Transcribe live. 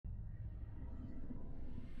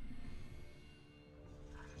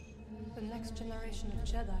next generation of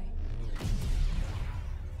Jedi.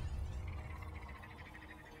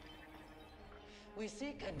 We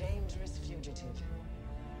seek a dangerous fugitive.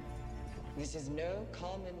 This is no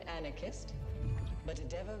common anarchist, but a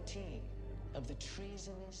devotee of the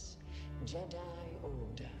treasonous Jedi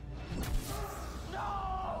Order.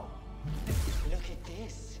 No! Look at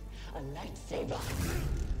this, a lightsaber.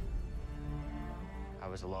 I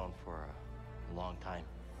was alone for a long time.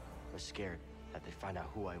 I was scared that they'd find out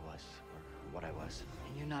who I was, or what I was.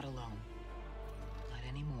 And you're not alone. Not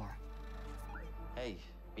anymore. Hey,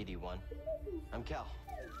 BD1. I'm Cal.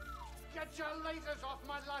 Get your lasers off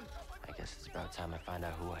my lunch! I guess it's about time I find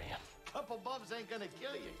out who I am. Couple bumps ain't gonna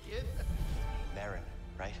kill you, kid. Baron,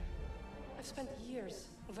 right? I've spent years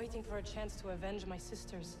waiting for a chance to avenge my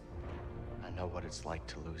sisters. I know what it's like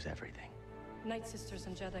to lose everything. Night Sisters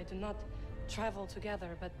and Jedi do not travel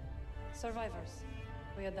together, but survivors.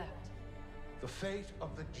 We adapt. The fate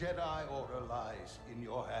of the Jedi Order lies in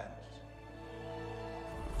your hands.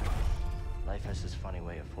 Life has this funny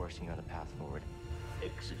way of forcing you on the path forward.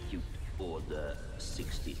 Execute Order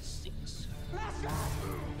 66.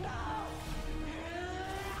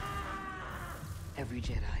 Every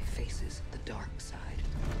Jedi faces the dark side.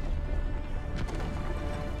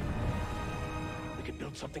 We could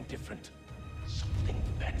build something different. Something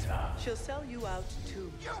better. She'll sell you out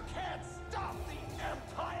too. You can't stop the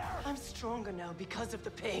Empire! I'm stronger now because of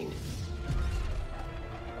the pain.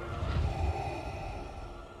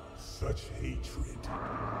 Such hatred.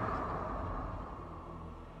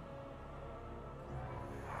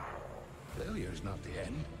 Failure is not the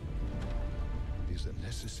end. It is a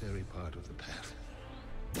necessary part of the path.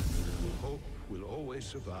 Hope will always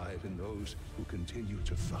survive in those who continue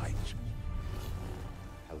to fight.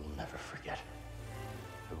 I will never forget.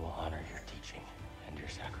 I will honor your teaching and your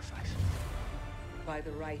sacrifice. By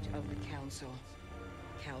the right of the Council,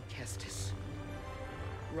 Cal Kestis.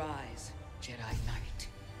 Rise, Jedi Knight.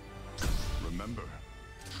 Remember,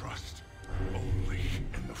 trust only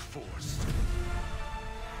in the Force.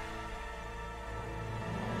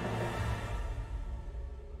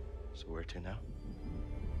 So where to now?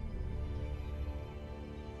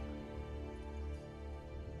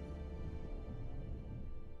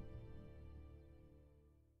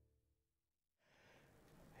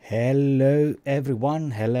 Hello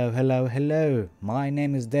everyone, hello. My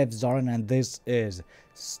name is Dev Zoran and this is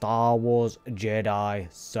Star Wars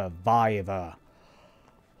Jedi Survivor.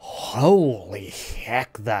 Holy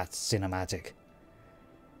heck, that's cinematic.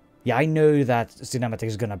 Yeah, I know that cinematic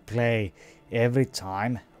is gonna play every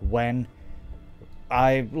time when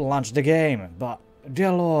I launch the game, but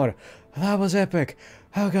dear lord, that was epic.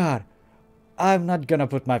 Oh god, I'm not gonna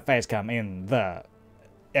put my face cam in the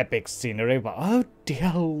epic scenery, but oh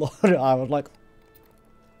dear lord, I was like...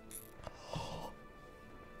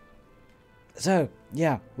 So,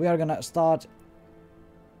 yeah, we are gonna start...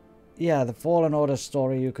 Yeah, the Fallen Order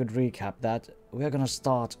story, you could recap that. We are gonna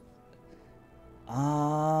start...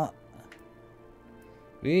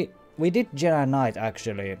 We did Jedi Knight,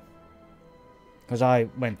 actually. Because I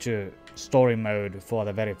went to story mode for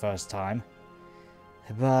the very first time.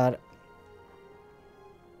 But...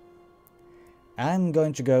 I'm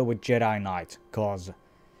going to go with Jedi Knight, because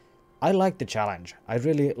I like the challenge. I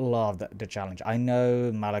really loved the challenge. I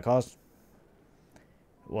know Malakos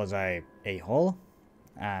was a a-hole,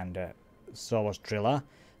 and so was Trilla,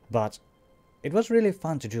 but it was really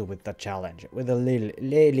fun to do with the challenge, with a little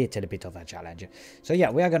bit of a challenge. So yeah,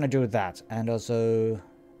 we are gonna do that, and also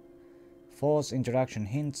Force interaction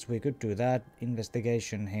hints, we could do that.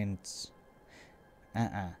 Investigation hints.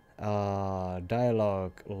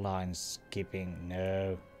 Dialogue line skipping,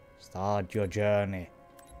 no. Start your journey.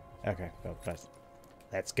 Okay, well,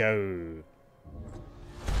 let's go.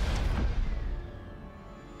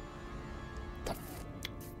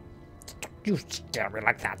 You stare at me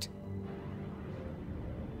like that.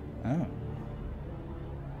 Oh.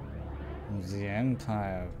 The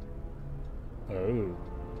Empire. Oh.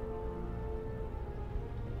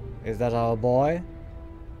 Is that our boy?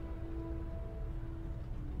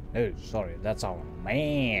 Oh, sorry, that's our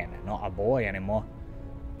man, not a boy anymore.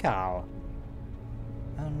 Cal.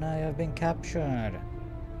 Oh no, you've been captured.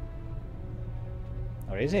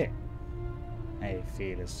 Or is it? I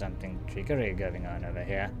feel something trickery going on over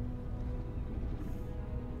here.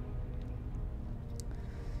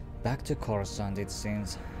 Back to Coruscant, it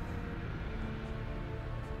seems.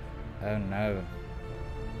 Oh no.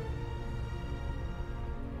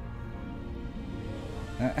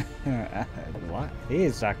 What? He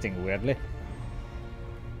is acting weirdly.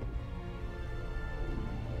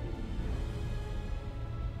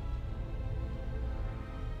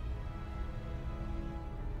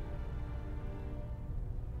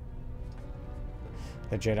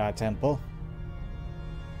 The Jedi Temple.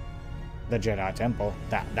 The Jedi Temple.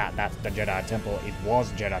 That's the Jedi Temple. It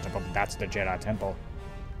was Jedi Temple. That's the Jedi Temple.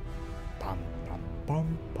 Pum pum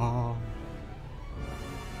pum pum.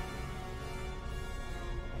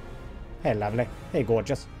 Hey, lovely. Hey,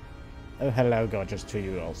 gorgeous. Oh, hello, gorgeous to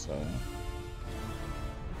you also.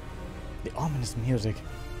 The ominous music.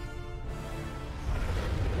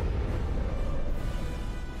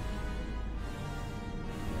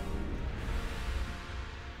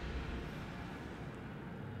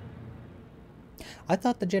 I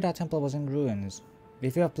thought the Jedi Temple was in ruins.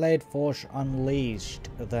 If you have played Force Unleashed,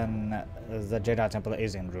 then the Jedi Temple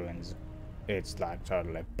is in ruins. It's like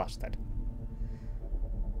totally busted.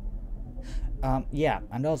 Yeah,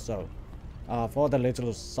 and also, for the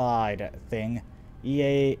little side thing,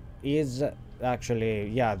 EA is actually,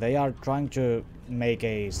 yeah, they are trying to make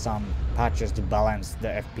some patches to balance the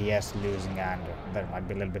FPS losing, and there might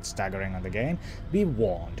be a little bit staggering on the game. Be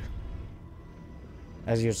warned.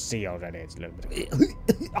 As you see already, it's a little bit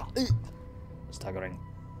staggering.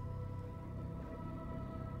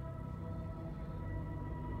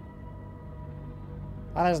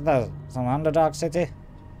 What is this? Some Underdark city?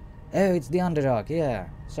 Oh, it's the Underdark, yeah.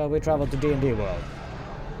 So we travel to D&D world.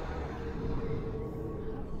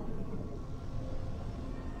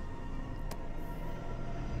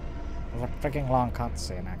 It was a freaking long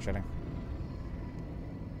cutscene, actually.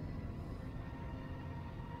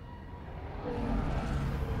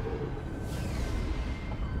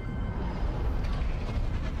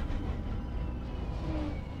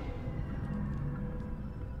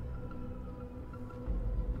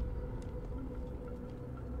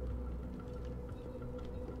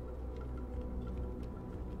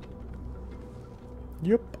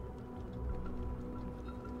 Yep.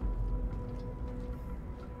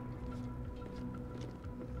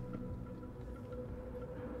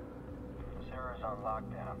 Sarah's on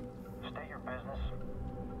lockdown. State your business.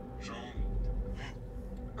 John.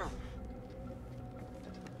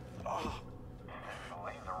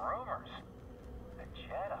 Believe the rumors. The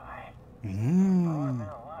Jedi. Mm. Brought him in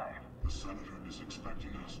alive. The Senator is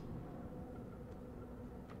expecting us.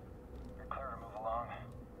 You're clear to move along.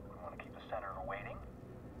 We want to keep the Senator waiting.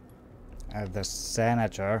 The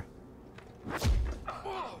Senator. Yeah.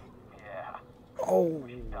 Oh.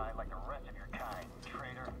 You died like the rest of your kind,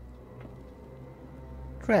 traitor.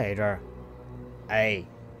 Traitor. Hey.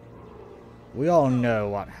 We all know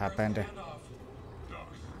what happened. Doc,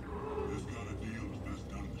 this kind of deal is best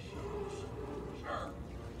done in the shadows. Sure.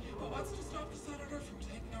 But what's to stop the Senator from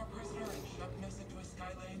taking our prisoner and shoving us into a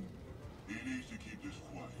sky lane? He needs to keep this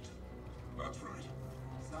quiet. That's right.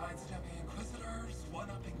 Sidestepping Inquisitors,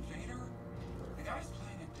 one-upping Vader? The guy's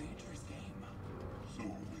playing a dangerous game. So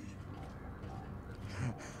are we.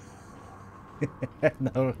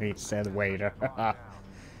 No, he said waiter.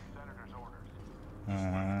 Senator's orders.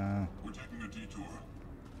 We're taking a detour.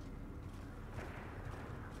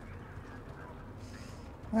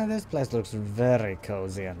 Well, this place looks very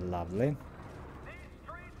cozy and lovely. These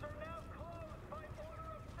streets are now closed by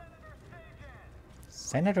order of Senator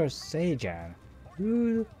Senator Sajan. Sajan.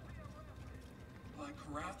 Ooh. Like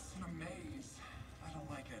rats in a maze. I don't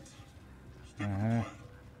like it. Stick with the plan.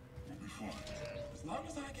 We'll be fine. As long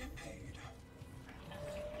as I get paid.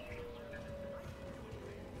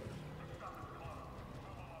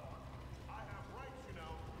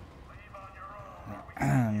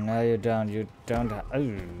 No, you don't. You don't. Oh.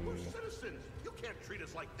 Citizens, you can't treat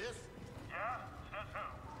us like this. Yeah? Says who?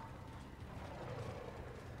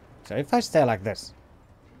 So if I stay like this,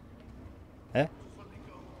 eh?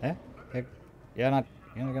 Eh? You're not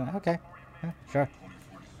gonna. Okay. Yeah, sure.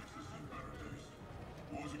 2046 is in better days.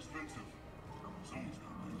 War's expensive. Someone's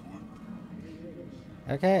gonna pay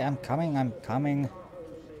for it. Okay, I'm coming. I'm coming.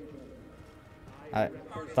 I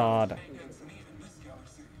thought. Make ends meet in this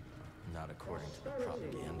galaxy. Not according to the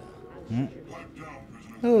propaganda. Pipe down,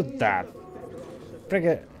 prisoner. Who's that?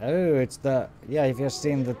 Frigate. Oh, it's the. Yeah, if you've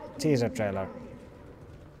seen the teaser trailer.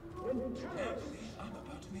 I'm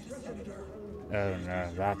about to meet a senator. Oh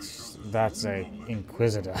no, that's a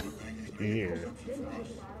Inquisitor. Ew. We've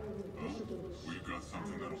got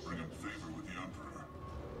something that'll bring him favor with the Emperor.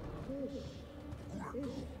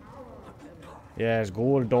 Yes,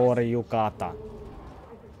 cool door yukata.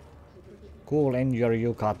 Cool in your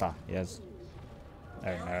yukata. Yes. Oh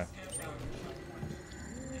no. The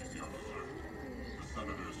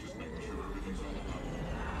Senator's just making sure everything's on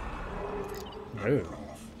the level. Oh.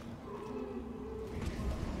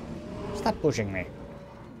 Stop pushing me.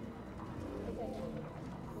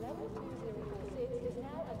 Level 2046 is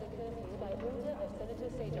now under curfew by order of Senator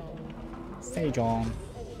Sajan. Sajan. And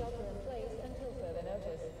shelter in place until further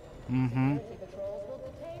notice. Mm-hmm. Security patrols will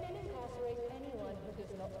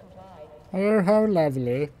Oh, how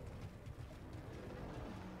lovely.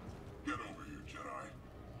 Get over here, Jedi.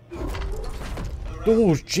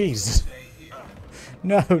 Oh, jeez.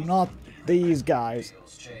 No, not these guys.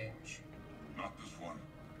 Not this one.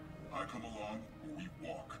 I come along, or we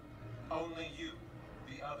walk. Only you.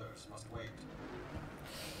 The others must wait.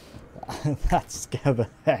 That scared the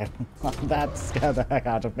heck. That scared the heck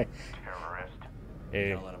out of me. Terrorist.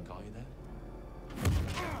 Don't let him call you that.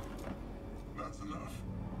 That's enough.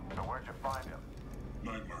 So where'd you find him?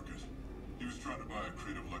 Night market. He was trying to buy a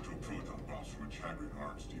crate of electroproton bombs from a Chagrin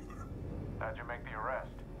arms dealer. How'd you make the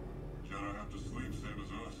arrest? Jedi have to sleep, same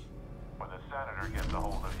as us. When the senator gets a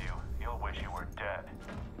hold of you, he'll wish you were dead.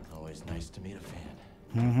 Always nice to meet a fan.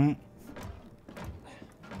 Mm-hmm.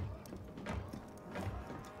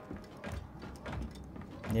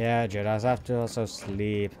 Yeah, Jedis have to also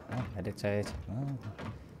sleep. Oh, meditate. Oh.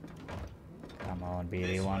 Come on,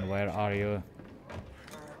 BD1, where are you?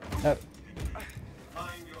 Oh.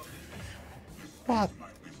 What?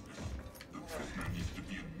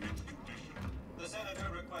 The senator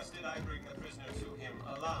requested I bring the prisoner to him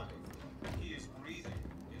alive. He is breathing,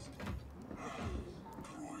 isn't he?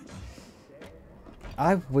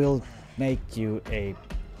 I will make you a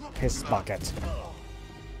piss bucket.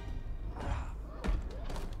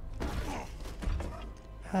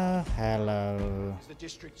 Oh, hello. Is the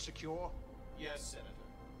district secure? Yes, Senator.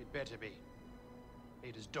 It better be.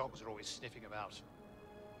 Ada's dogs are always sniffing about.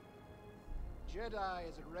 Jedi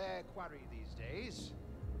is a rare quarry these days.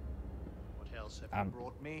 What else have you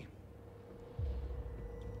brought me?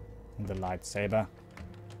 The lightsaber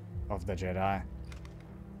of the Jedi.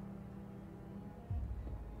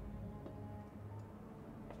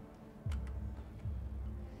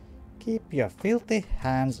 Keep your filthy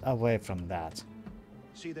hands away from that.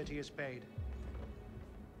 See that he is paid.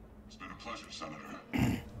 It's been a pleasure, Senator.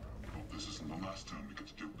 Hope this isn't the last time we get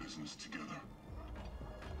to do business together.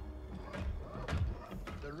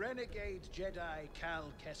 The renegade Jedi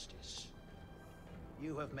Cal Kestis.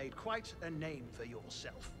 You have made quite a name for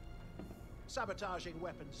yourself. Sabotaging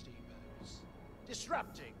weapons depots,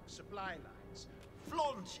 disrupting supply lines,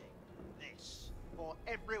 flaunting this for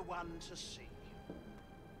everyone to see.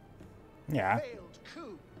 Yeah. Failed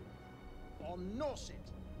coup on Norset.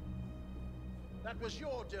 That was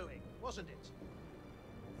your doing, wasn't it?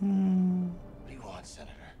 What do you want,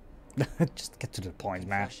 Senator? Just get to the point,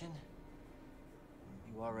 man. Confession?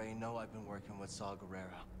 You already know I've been working with Saw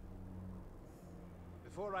Gerrera.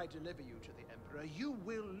 Before I deliver you to the Emperor, you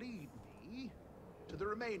will lead me to the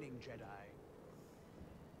remaining Jedi.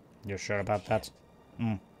 You're sure about that?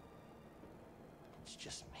 Mm. It's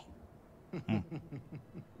just me.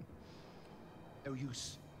 No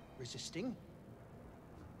use resisting.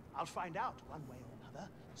 I'll find out one way or another.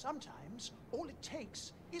 Sometimes all it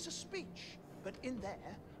takes is a speech. But in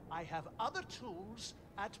there, I have other tools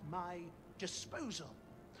at my disposal.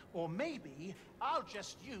 Or maybe I'll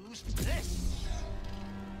just use this.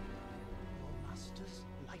 Your master's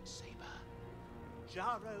lightsaber.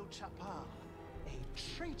 Jaro Tapar, a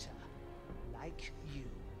traitor like you.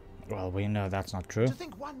 Well, we know that's not true. To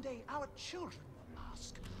think one day our children will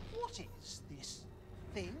ask, what is this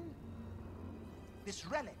thing? This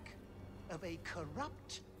relic of a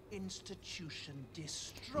corrupt institution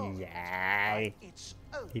destroyed by its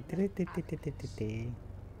own acts.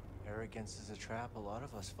 Arrogance is a trap a lot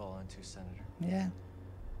of us fall into, Senator. Yeah.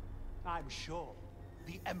 I'm sure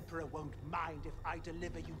the Emperor won't mind if I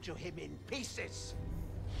deliver you to him in pieces.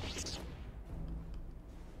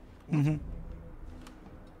 Mm-hmm.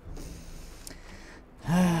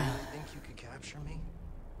 Think you could capture me?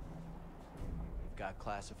 You've got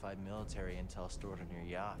classified military intel stored on your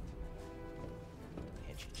yacht.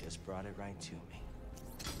 And you just brought it right to me.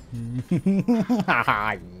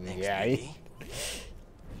 Thanks, Yay. BD.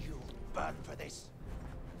 You'll burn for this.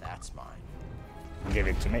 That's mine. Give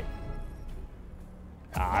it to me.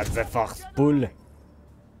 Ah, the force pull.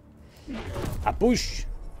 A push.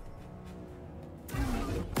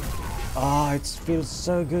 Oh, it feels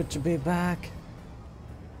so good to be back.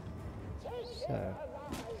 So.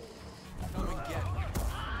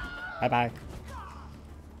 Bye bye.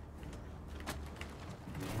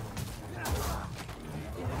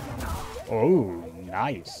 Oh,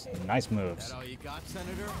 nice. Nice moves. That all you got,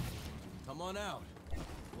 Senator? Come on out.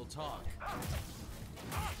 We'll talk.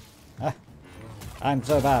 Ah, I'm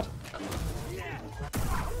so bad.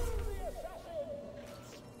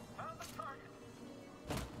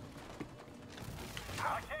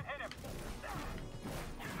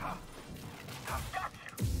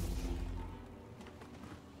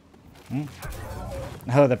 Hmm?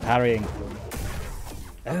 Oh, the parrying.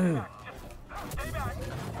 Oh.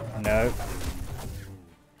 No.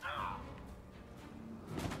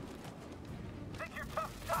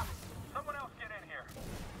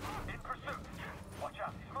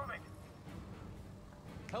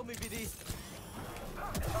 Help me, BD.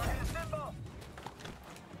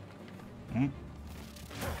 Hmm?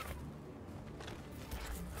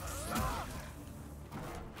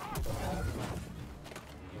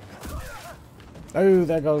 Oh,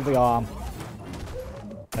 there goes the arm.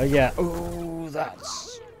 Oh yeah. Oh,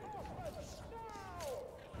 that's...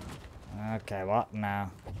 Okay, what now?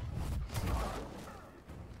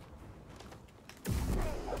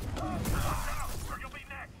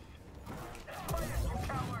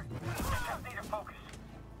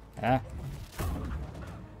 Huh?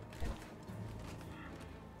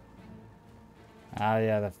 Ah,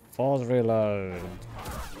 yeah, the force reload.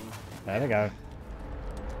 There we go.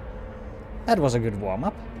 That was a good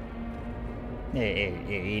warm-up.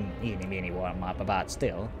 Eeny, meeny warm-up, but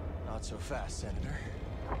still. Not so fast, Senator.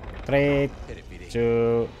 3, Hit it, BD.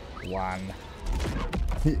 2, 1.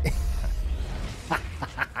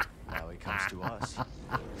 Now he comes to us.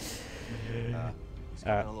 He's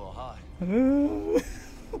getting a little hot.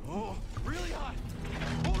 Oh, really hot.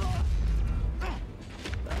 Hold on.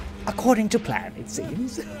 According to plan, it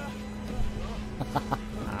seems.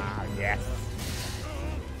 Ah, yes.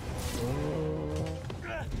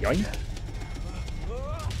 Yoink.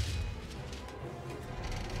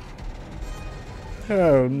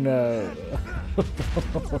 Oh no.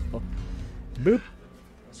 Boop.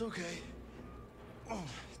 It's okay.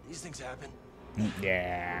 These things happen.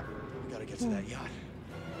 Yeah. We gotta get to that yacht.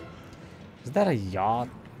 Is that a yacht?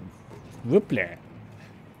 Whooplee.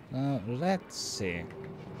 Let's see.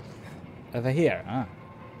 Over here, huh?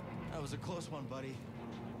 That was a close one, buddy.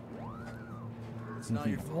 It's not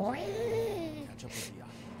your fault. Catch up with the yacht.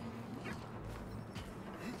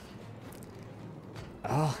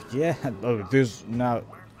 Oh, yeah. Oh, this now.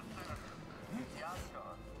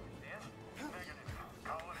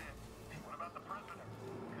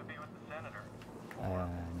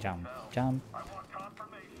 Jump, jump.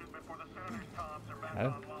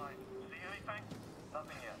 Oh.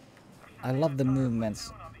 I love the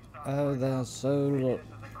movements. Oh, they're so...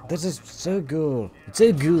 This is so cool. It's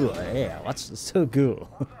so cool. Yeah, what's so cool?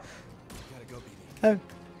 Oh.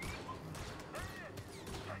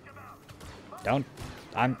 Don't.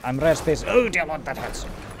 I'm rare space. Oh dear Lord, that hurts.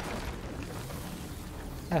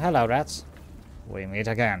 Oh, hello, rats. We meet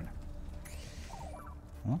again.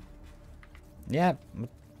 Huh? Yeah.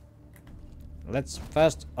 Let's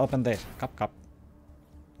first open this. Cup.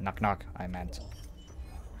 Knock, knock, I meant.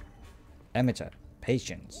 Emitter.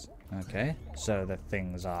 Patience. Okay. So the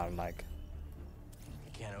things are like... I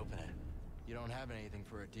can't open it. You don't have anything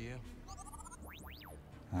for it, do you?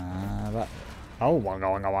 But... Oh, wanga.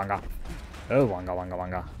 Oh,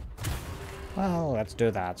 wanga. Well, let's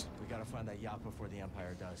do that. We gotta find that yacht before the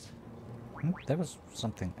Empire does. There was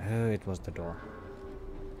something... Oh, it was the door.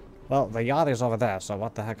 Well, the yacht is over there, so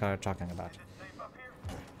what the heck are you talking about?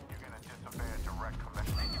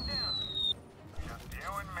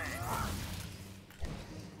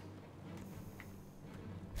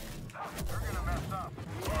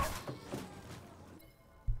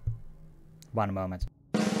 One moment.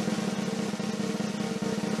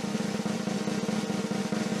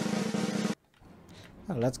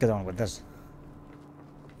 Well, let's get on with this.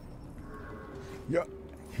 Yeah.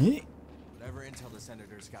 Whatever intel the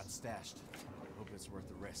Senators got stashed, I hope it's worth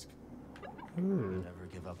the risk. Ooh. Never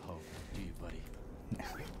give up hope, do you, buddy?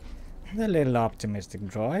 The little optimistic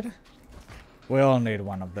droid. We all need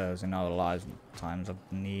one of those in our lives in times of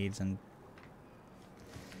needs and...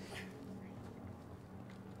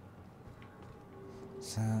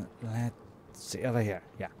 So, let's see over here.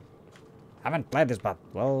 Yeah. Haven't played this, but,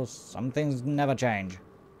 well, some things never change.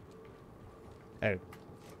 Oh.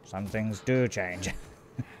 Some things do change.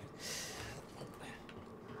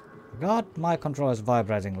 God, my controller is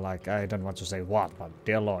vibrating like... I don't want to say what, but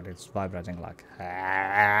dear Lord, it's vibrating like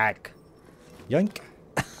heck. Yoink.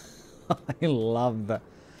 I love the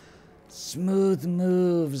smooth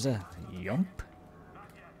moves. Yump.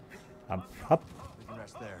 Up. We can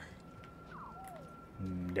rest there.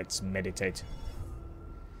 Let's meditate.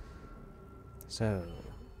 So,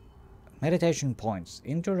 meditation points.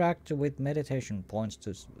 Interact with meditation points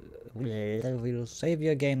to will save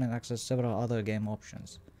your game and access several other game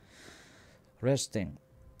options. Resting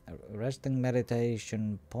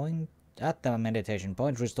meditation point. At the meditation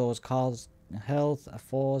point restores Cal's health. A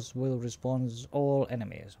force will respond all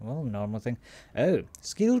enemies. Well, normal thing. Oh,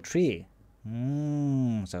 skill tree.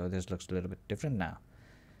 So this looks a little bit different now.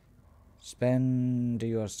 Spend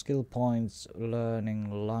your skill points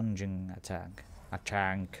learning lunging attack.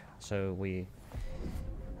 So we...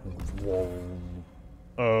 Whoa.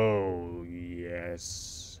 Oh,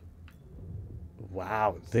 yes.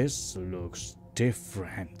 Wow, this looks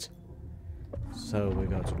different. So we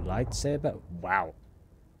go to lightsaber. Wow.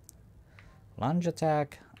 Lunge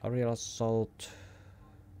attack, aerial assault.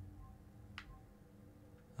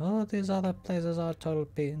 Oh, these other places are total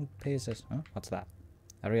pieces. Huh? What's that?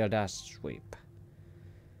 Aerial dash sweep.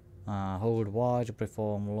 Hold Y to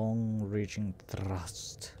perform long-reaching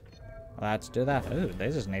thrust. Let's do that. Oh,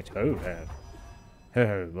 this is neat. Oh,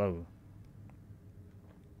 whoa.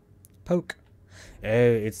 Poke. Oh,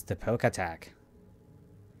 it's the poke attack.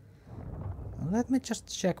 Let me just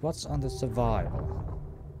check what's on the survival.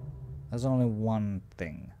 There's only one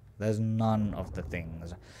thing. There's none of the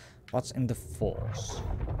things. What's in the force?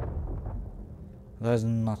 There's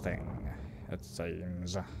nothing, it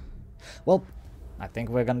seems. Well, I think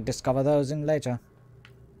we're gonna discover those in later.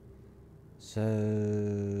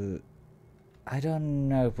 So I don't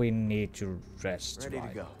know if we need to rest. Ready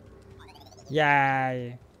to go.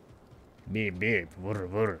 Yay! Beep beep, wurr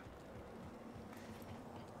wurr.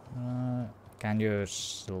 Can you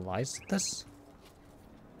slice this?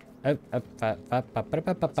 Let's go,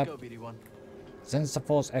 BD1. Sense the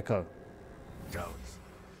force echo. Jones,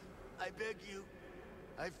 I beg you.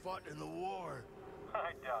 I fought in the war.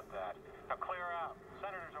 I doubt that. Now clear out.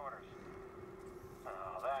 Senator's orders.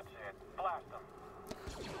 Oh, that's it. Blast them.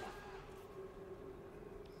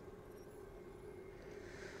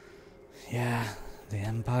 Yeah, the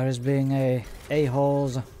Empire is being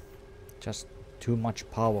a-holes. Just too much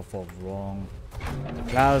power for wrong.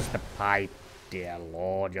 Close the pipe, dear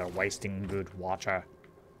lord. You're wasting good water.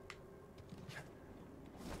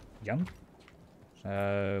 Jump.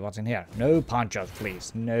 So, what's in here? No ponchos,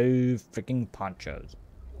 please. No freaking ponchos.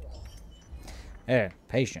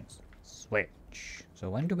 Patience. Switch. So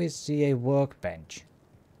when do we see a workbench?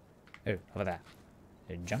 Oh, over there.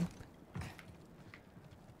 Jump.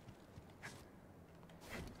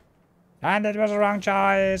 And it was the wrong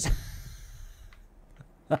choice!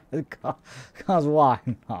 Because why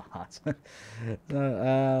not?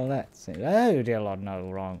 So, let's see. Oh dear lord,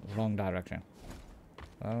 no, wrong direction.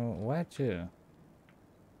 Oh, where to?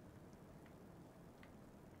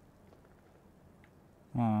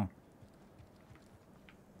 Hmm.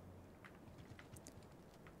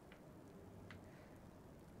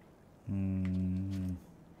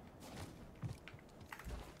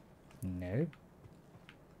 No.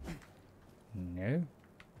 No.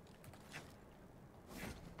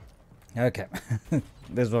 Okay.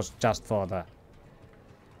 This was just for the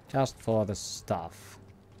stuff.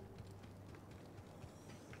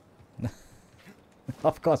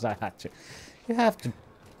 Of course I had to. You have to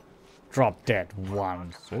drop dead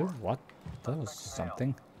once. Oh, what? That was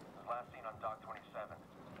something. Last seen on Dock 27.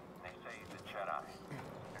 They say he's a Jedi.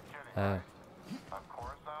 Uh. On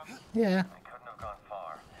Coruscant? Yeah. I couldn't have gone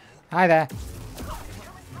far. Hi there. You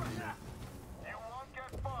won't get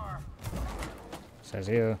far. Says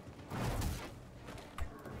you.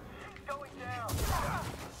 He's going down.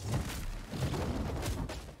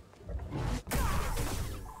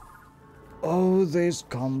 Oh, these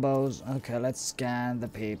combos. Okay, let's scan the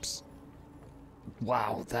peeps.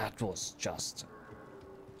 Wow, that was just...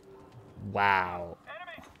 Wow.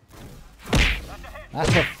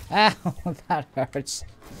 That's a... Ow, that hurts.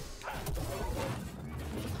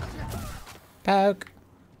 Poke.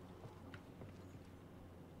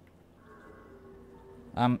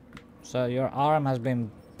 So your arm has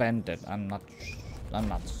been bended. I'm not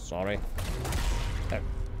sorry. Oh.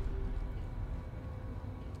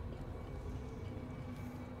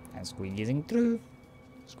 And squeezing through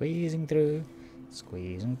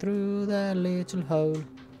the little hole.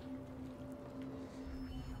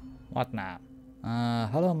 What now?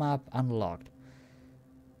 Hollow map unlocked.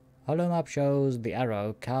 Hollow map shows the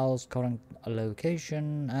arrow, Cal's current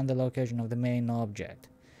location, and the location of the main object.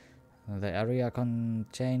 The area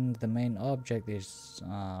contained the main object is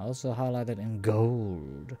also highlighted in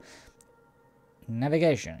gold.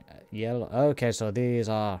 Navigation, yellow. Okay, so these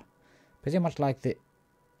are pretty much like the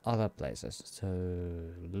other places. So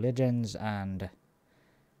legends and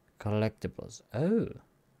collectibles. Oh,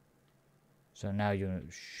 so now you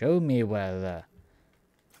show me where the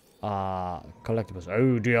collectibles.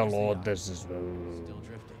 Oh dear lord, this is Still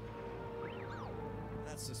drifting.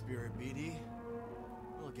 That's the spirit, BD.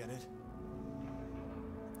 We'll get it.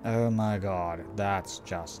 Oh my god, that's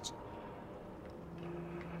just... You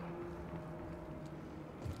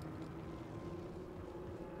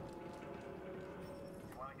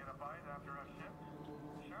want to get a bite after a shift?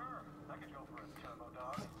 Sure, I could go for a turbo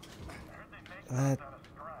dog. I heard they make those out of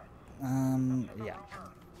scratch. yeah.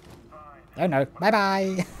 Oh no,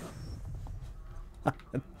 bye-bye! Got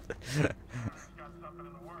something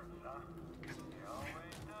in the works, huh? He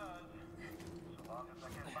always does. So long as I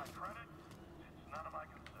get my credit, it's none of my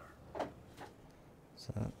concern.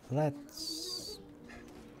 let's...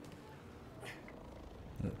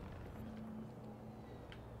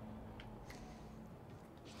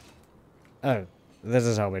 Oh, this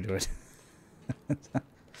is how we do it.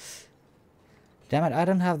 Damn it, I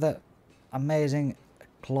don't have the amazing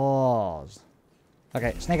claws.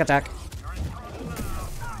 Okay, sneak attack.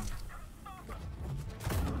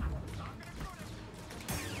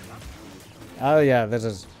 Oh yeah, this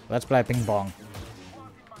is... Let's play ping pong.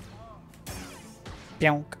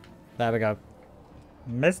 Pionk. There we go.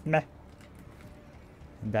 Missed me.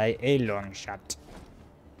 By a long shot.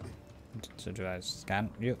 So do I scan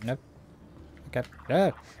you? Nope. Okay.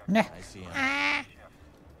 No. I see him.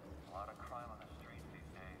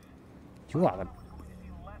 You are the...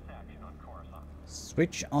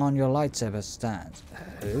 Switch on your lightsaber stance.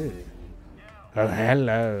 Oh. Oh,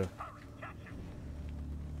 hello.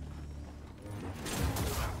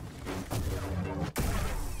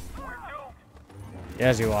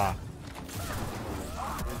 Yes, you are.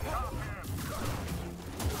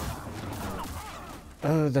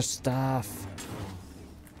 Oh, the staff.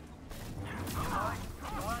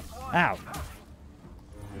 Ow.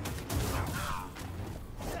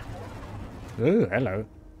 Oh, hello.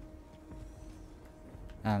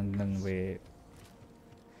 And then we...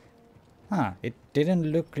 Huh, it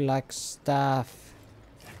didn't look like staff.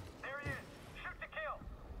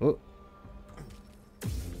 Oh.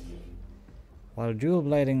 While dual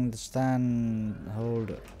blading the stand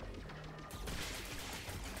hold.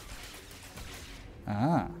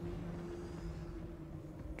 Ah.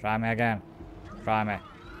 Try me again. Try me.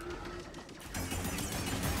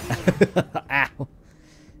 Ow.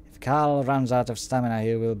 If Cal runs out of stamina,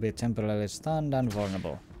 he will be temporarily stunned and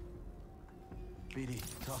vulnerable. BD,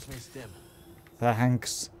 toss me a stim.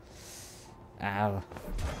 Thanks. Ow.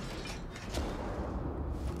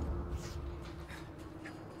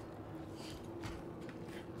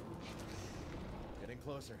 Getting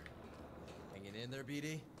closer. Hanging in there,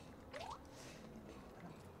 BD?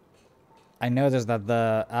 I noticed that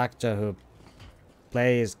the actor who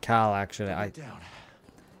plays Cal actually,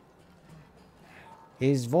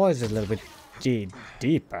 his voice is a little bit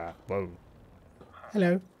deeper. Whoa.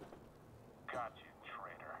 Hello. Got you,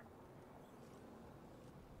 traitor.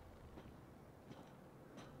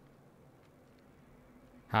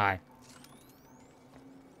 Hi.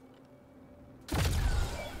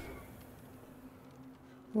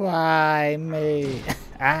 Why me?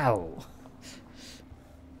 Ow.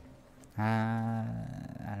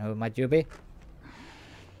 And who might you be?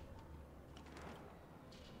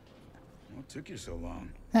 What took you so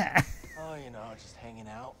long? Oh, you know, just hanging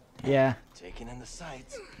out. Yeah. Taking in the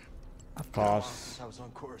sights. Of course. I was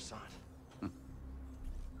on Coruscant.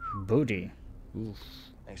 Booty. Oof.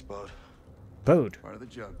 Thanks, Bode. Bode. Part of the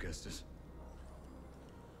job, Kestis.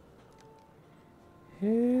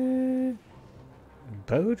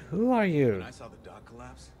 Bode? Who are you? When I saw the dock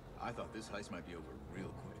collapse, I thought this heist might be over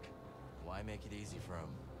real quick. Why make it easy for him?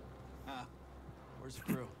 Ah, Where's the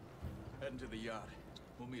crew? heading to the yacht.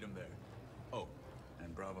 We'll meet him there. Oh,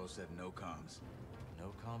 and Bravo said no comms.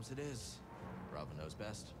 No comms it is. Bravo knows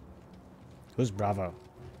best. Who's Bravo?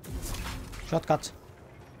 Shortcut.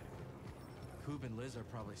 Coop and Liz are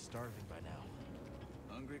probably starving by now.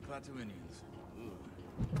 Hungry Klaatuinians. Ooh,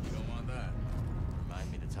 you don't want that.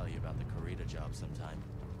 Remind me to tell you about the Corita job sometime.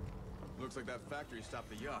 Looks like that factory stopped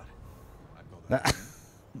the yacht. I'd call that a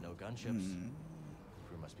win. No gunships.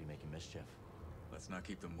 Crew must be making mischief. Let's not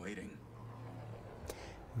keep them waiting.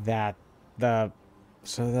 The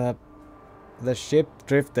ship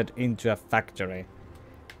drifted into a factory.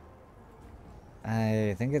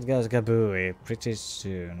 I think it goes kabooey pretty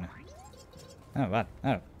soon. Oh, what?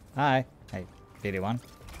 Oh, hi. Hey, BD1.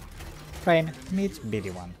 Train meets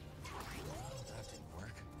BD1. That didn't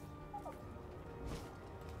work.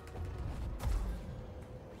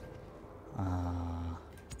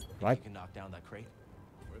 Right. You can knock down that crate.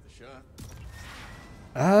 Worth a shot.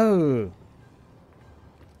 Oh.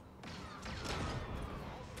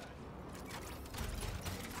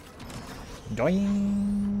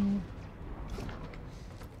 Doing.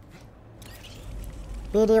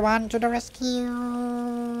 BD1 to the rescue.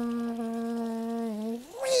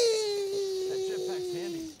 That jetpack's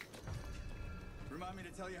handy. Remind me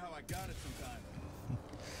to tell you how I got it sometime.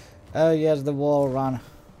 Oh yes, the wall run.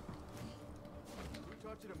 Who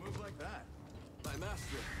taught you to move like that? My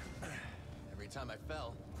master. Every time I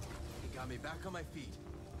fell, he got me back on my feet.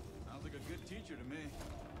 Sounds like a good teacher to me.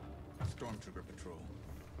 Stormtrooper patrol.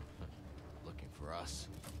 Looking for us.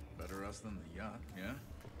 Better us than the yacht, yeah?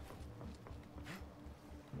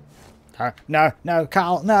 No, no,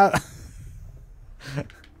 Carl, no.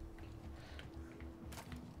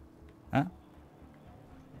 Huh?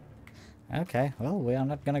 Okay, well, we are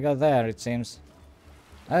not gonna go there, it seems.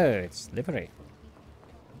 Oh, it's slippery.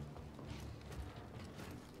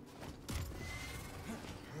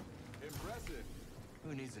 Impressive.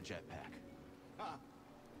 Who needs a jetpack? Ha.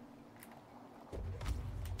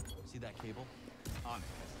 See that cable? On it,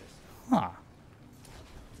 Kestis. Huh.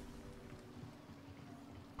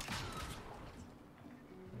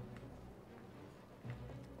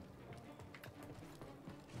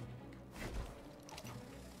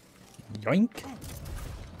 Yoink.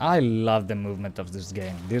 I love the movement of this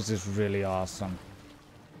game. This is really awesome.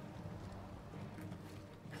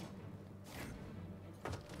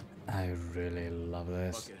 I really love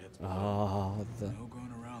this. Oh, No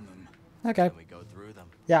going around them. okay. Can we go through them?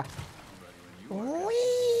 Yeah.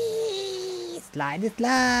 Whee! Slide,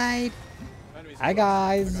 slide. Hi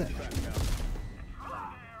guys.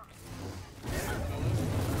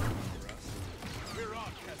 We're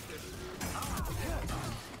on, Kestis.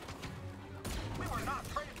 We were not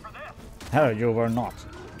trained for this. Oh, you were not.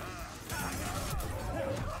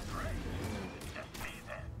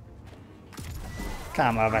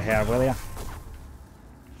 Come over here, will you?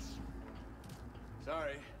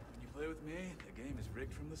 Sorry, when you play with me, the game is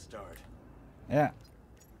rigged from the start. Yeah.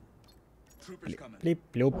 Troopers coming. Bleep,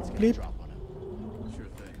 bloop, bleep. Drop on him. Sure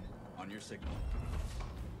thing. On your signal.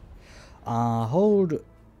 Hold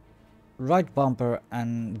right bumper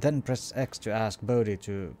and then press X to ask Bodhi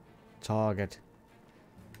to target.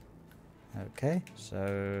 Okay,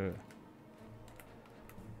 so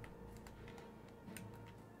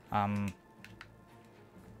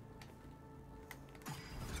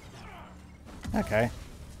okay.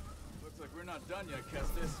 Looks like we're not done yet,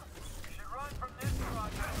 Kestis. We should run from this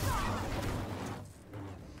project.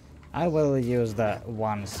 I will use the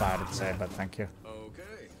one-sided saber, thank you.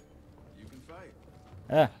 Okay. You can fight.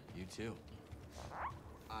 Yeah. You too.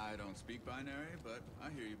 I don't speak binary, but I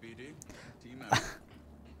hear you, BD. Team out.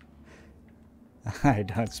 I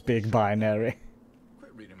don't speak binary.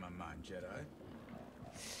 Quit reading my mind, Jedi.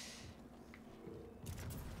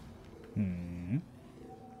 Hmm.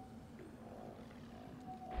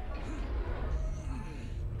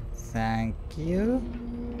 Thank you.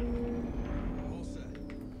 All set.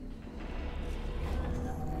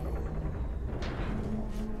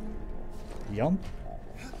 Yum.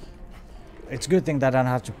 It's a good thing that I don't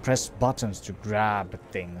have to press buttons to grab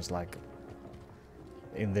things like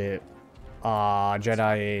in the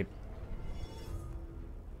Jedi.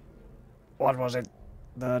 What was it?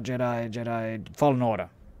 The Jedi Fallen Order.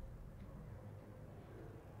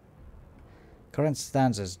 Current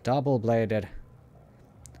stance is double-bladed.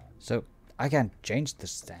 So I can change the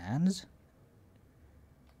stance?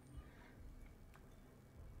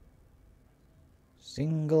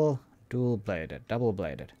 Single, dual-bladed,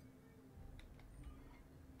 double-bladed.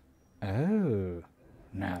 Oh,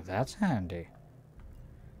 now that's handy.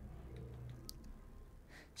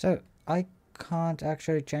 So I can't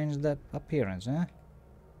actually change the appearance, huh?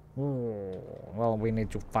 Oh, well, we need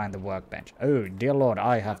to find the workbench. Oh, dear Lord,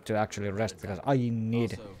 I have to actually rest because I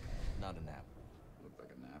need... Also, not a nap. Looked like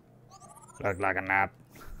a nap. Look like a nap.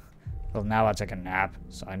 Well, now I take a nap,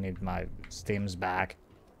 so I need my steams back.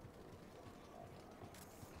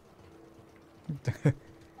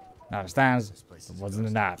 Not a stance, it wasn't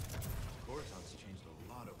a nap. Coruscant's changed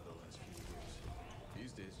a lot over the last few years.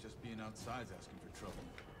 These days, just being outside's asking for trouble.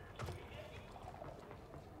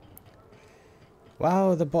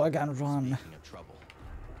 Wow, the boy can run. Speaking of trouble,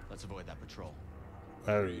 let's avoid that patrol.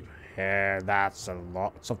 Oh, yeah, that's a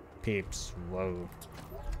lot of peeps. Whoa.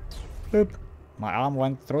 Boop. My arm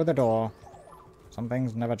went through the door. Some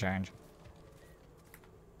things never change.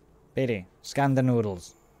 Pity, scan the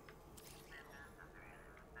noodles.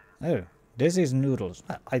 Oh, this is noodles.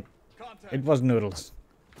 It was noodles.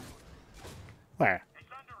 Where?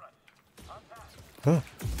 Huh?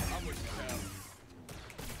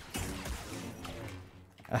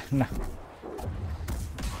 No.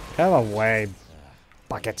 Go away,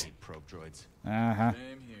 bucket. Probe droids. Uh-huh.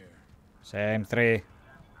 Same here. Same three.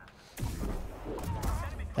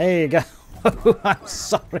 There you go. I'm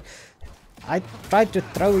sorry. I tried to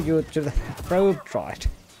throw you to the probe droid.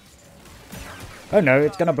 Oh no,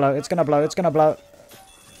 it's gonna blow, it's gonna blow, it's gonna blow.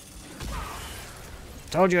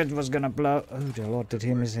 Told you it was gonna blow. Oh dear Lord, did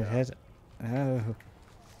he miss his head? Oh.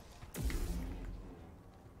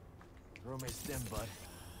 Throw me a stem, bud.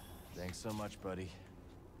 Thanks so much, buddy.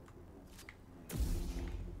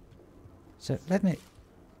 So let me...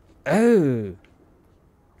 Oh!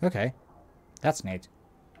 Okay. That's neat.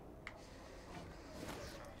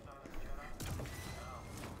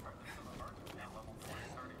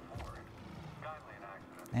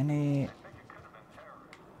 Any...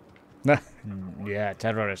 Yeah,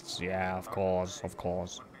 terrorists. Yeah, of course, of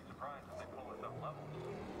course.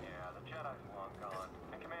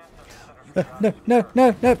 No, no,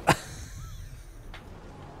 no, no.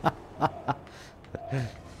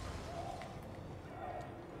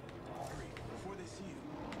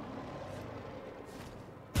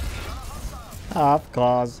 Of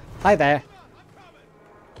course. Hi there.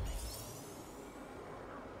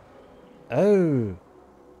 Oh.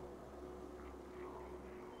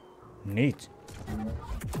 Neat.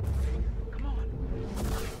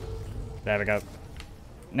 There we go.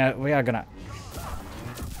 No, we are gonna...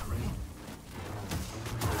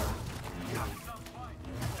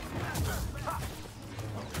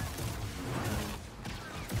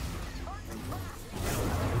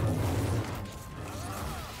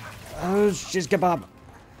 Oh, shish kebab.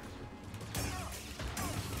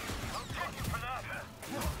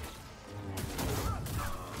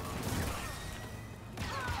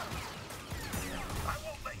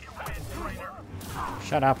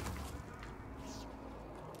 Shut up.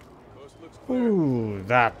 Ooh,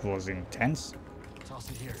 that was intense.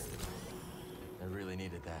 Toss it here. I really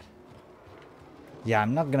needed that. Yeah,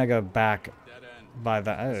 I'm not gonna go back by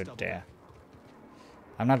the... Oh, dear.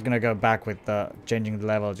 I'm not gonna go back with the changing the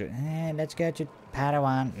level to... let's go to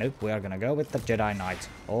Padawan. Nope, we are gonna go with the Jedi Knight.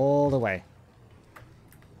 All the way.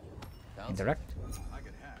 Interact?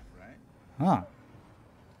 Huh.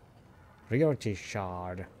 Priority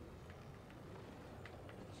shard.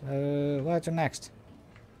 So, what's next?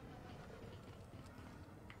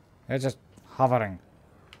 It's just hovering.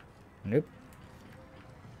 Nope.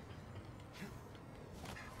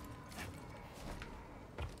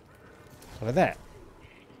 Over there.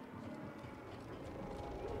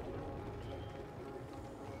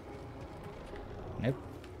 Nope.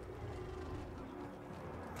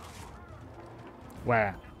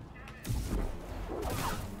 Where?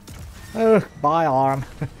 Oh, my arm.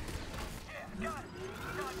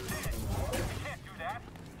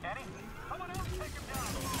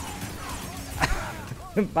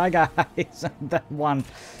 Bye guys. That one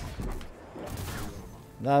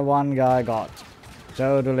guy got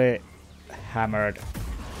totally hammered.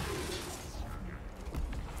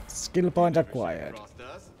 Skill point acquired.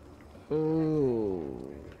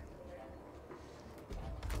 Ooh.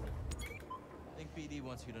 I think BD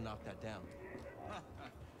wants you to knock that down.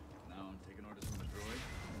 Now I'm taking orders from the droid.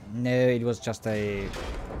 No, it was just a...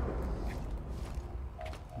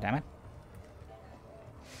 Damn it.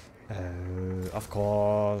 Of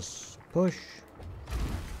course. Push.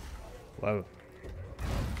 Whoa.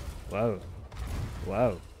 Whoa.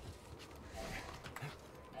 Whoa.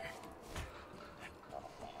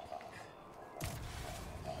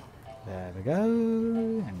 There we go.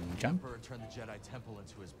 And jump. Emperor turned the Jedi Temple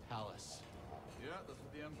into his palace. Yeah, that's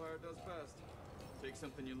what the Empire does best. Take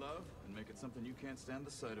something you love and make it something you can't stand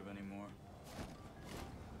the sight of anymore.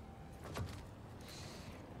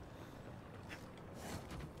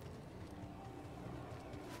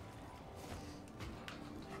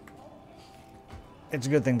 It's a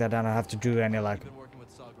good thing that I don't have to do any like... You've been working with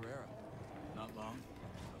Saw Gerrera. Not long.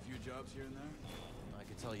 A few jobs here and there. I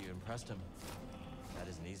could tell you impressed him. That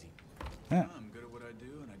isn't easy. Yeah. I'm good at what I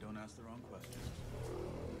do and I don't ask the wrong questions.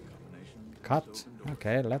 Combination. Cut.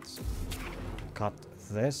 Okay, let's cut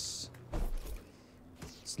this.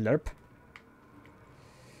 Slurp.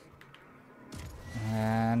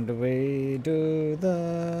 And we do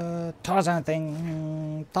the Tarzan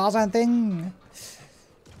thing. Tarzan thing.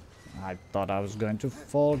 I thought I was going to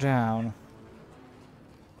fall down.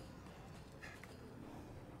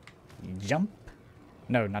 Jump?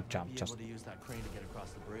 No, not jump. Just. Able to use that crane to get across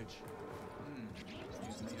the bridge.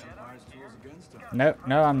 Using the Empire's tools against him. No,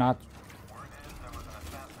 no, I'm not.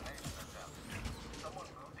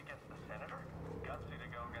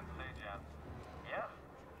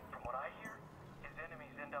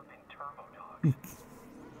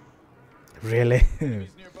 Really?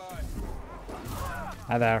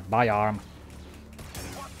 Hi there, bye arm.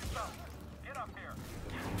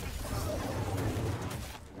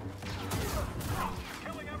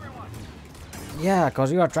 Yeah,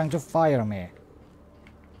 cause you are trying to fire me.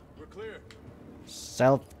 We're clear.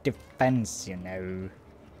 Self-defense, you know.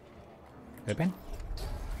 Open?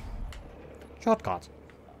 Shortcut.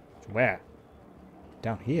 Where?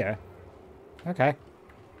 Down here? Okay.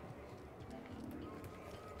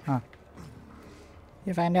 Huh.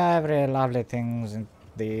 You find every lovely things in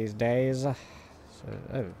these days. So,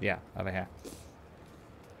 oh, yeah, over here.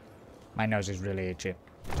 My nose is really itchy.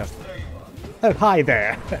 Just... Oh, hi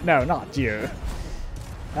there! No, not you.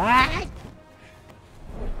 Ah!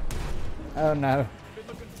 Oh no.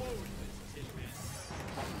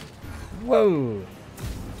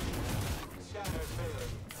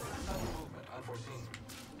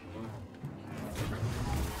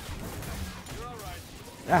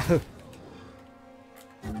 Oh.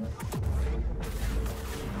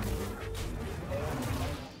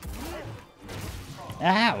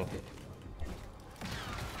 Ow!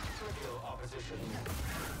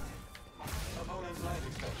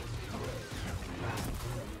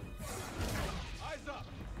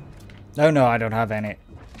 Oh no, I don't have any.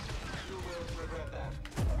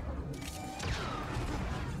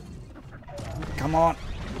 Come on.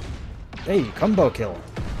 Hey, combo kill.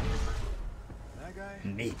 That guy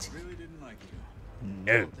Neat. really didn't like you. I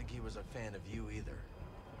No. don't think he was a fan of you either.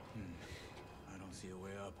 I don't see a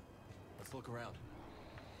way up. Let's look around.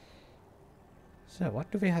 So,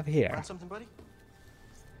 what do we have here? Find something, buddy?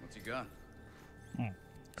 What's he got?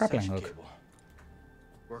 Grappling Section hook. cable.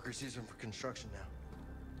 Workers use them for construction now.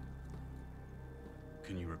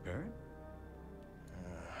 Can you repair it?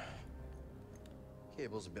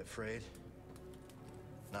 Cable's a bit frayed.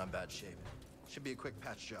 Not in bad shape. Should be a quick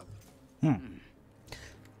patch job.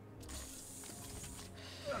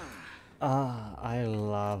 I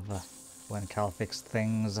love when Cal fixes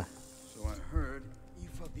things. So I heard you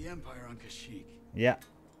fought the Empire on Kashyyyk. Yeah.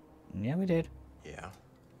 Yeah, we did. Yeah.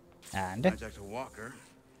 And? Hijacked a walker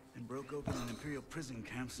and broke open an Imperial prison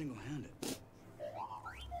camp single-handed.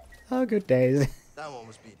 Oh, good days. That one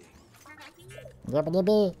was BD.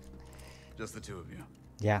 Just the two of you.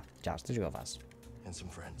 Yeah, just the two of us. And some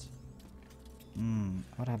friends.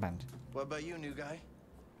 What happened? What about you, new guy?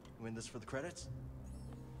 You in this for the credits?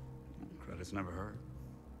 Credits never hurt.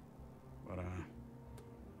 But, I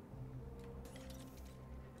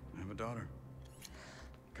have a daughter.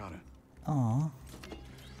 Got it. Aww.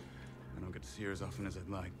 I don't get to see her as often as I'd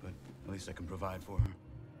like, but at least I can provide for her.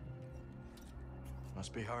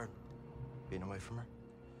 Must be hard, being away from her.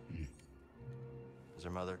 Is her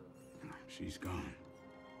mother? She's gone.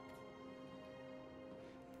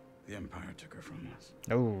 The Empire took her from us.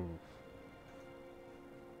 Oh.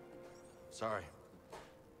 Sorry.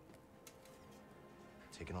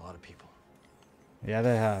 Taken a lot of people. Yeah,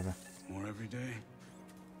 they have. More every day.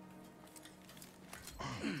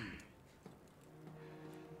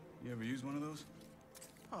 You ever use one of those?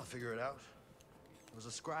 I'll figure it out. It was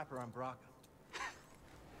a scrapper on Braca.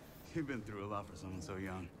 You've been through a lot for someone so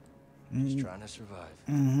young. Just trying to survive.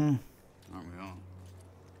 Mm-hmm. Aren't we all?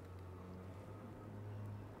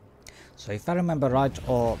 So if I remember right,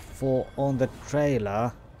 or for on the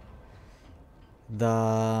trailer,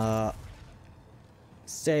 the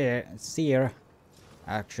seer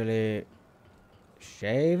actually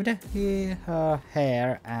shaved her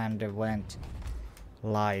hair and went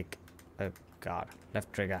like, oh god,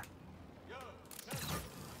 left trigger.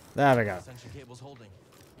 There we go. Ascension cable's holding.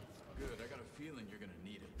 Good, I got a feeling you're gonna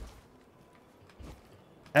need it.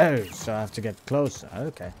 Oh, so I have to get closer.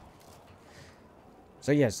 Okay.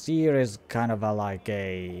 So yes, Seer is kind of like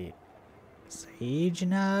a sage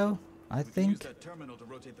now, I think. Use that terminal to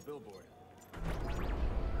rotate the billboard.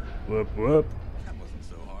 Whoop whoop. That wasn't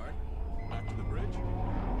so hard. Back to the bridge.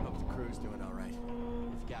 Hope the crew's doing all right.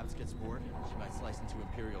 If Gabs gets bored, she might slice into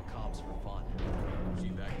Imperial comms for fun. She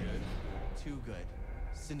that good? Too good.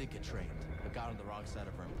 Syndicate trained, but got on the wrong side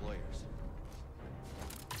of her employers.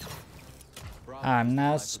 I'm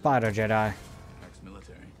now Spider Jedi.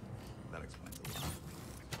 Ex-military. That explains a lot.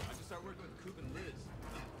 I just started working with Coop and Liz.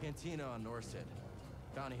 Cantina on Norset.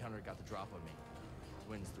 Bounty hunter got the drop on me.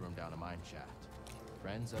 Twins threw him down a mine shaft.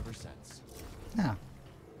 Friends ever since. Ah.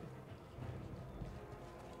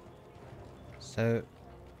 So.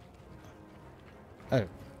 Oh.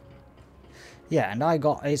 Yeah, and I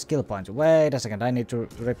got a skill point. Wait a second, I need to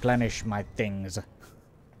replenish my things.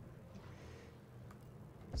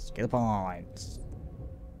 Skill points.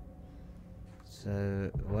 So,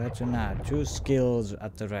 where to now? 2 skills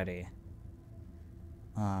at the ready.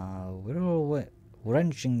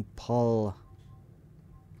 Wrenching pull.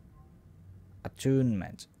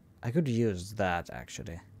 Attunement. I could use that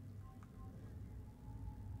actually.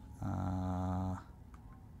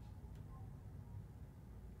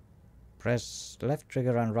 Press left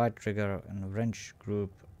trigger and right trigger in wrench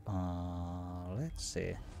group. Let's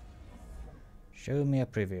see. Show me a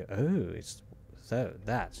preview. Oh, it's so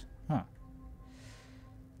that. Huh.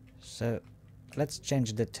 So let's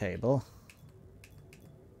change the table.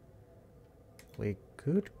 We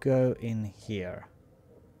could go in here.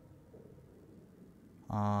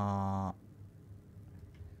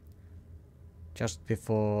 Just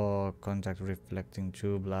before contact, reflecting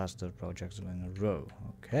 2 blaster projects in a row.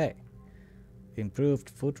 Okay. Improved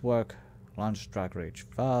footwork, launch strike reach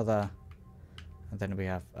farther. And then we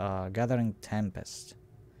have Gathering Tempest.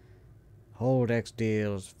 Hold X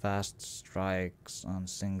deals fast strikes on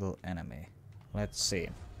single enemy. Let's see.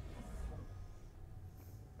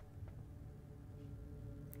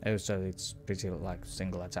 Oh, so it's pretty like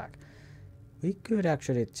single attack. We could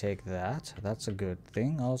actually take that. That's a good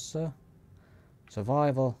thing also.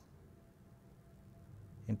 Survival.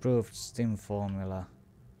 Improved stim formula.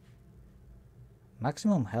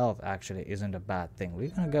 Maximum health actually isn't a bad thing. We're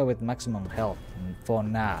gonna go with maximum health for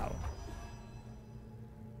now.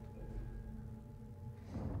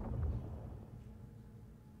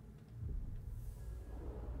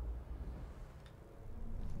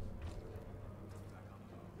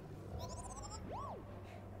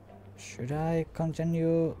 Should I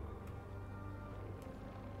continue?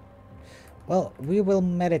 Well, we will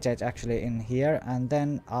meditate actually in here, and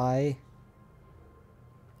then there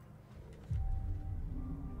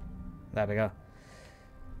we go.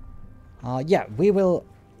 Yeah, we will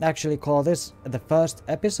actually call this the first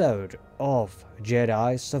episode of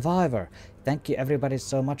Jedi Survivor. Thank you everybody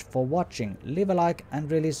so much for watching. Leave a like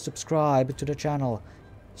and really subscribe to the channel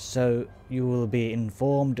so you will be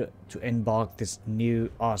informed to embark this new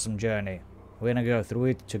awesome journey. We're gonna go through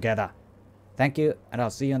it together. Thank you, and I'll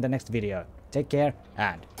see you in the next video. Take care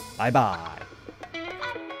and bye bye.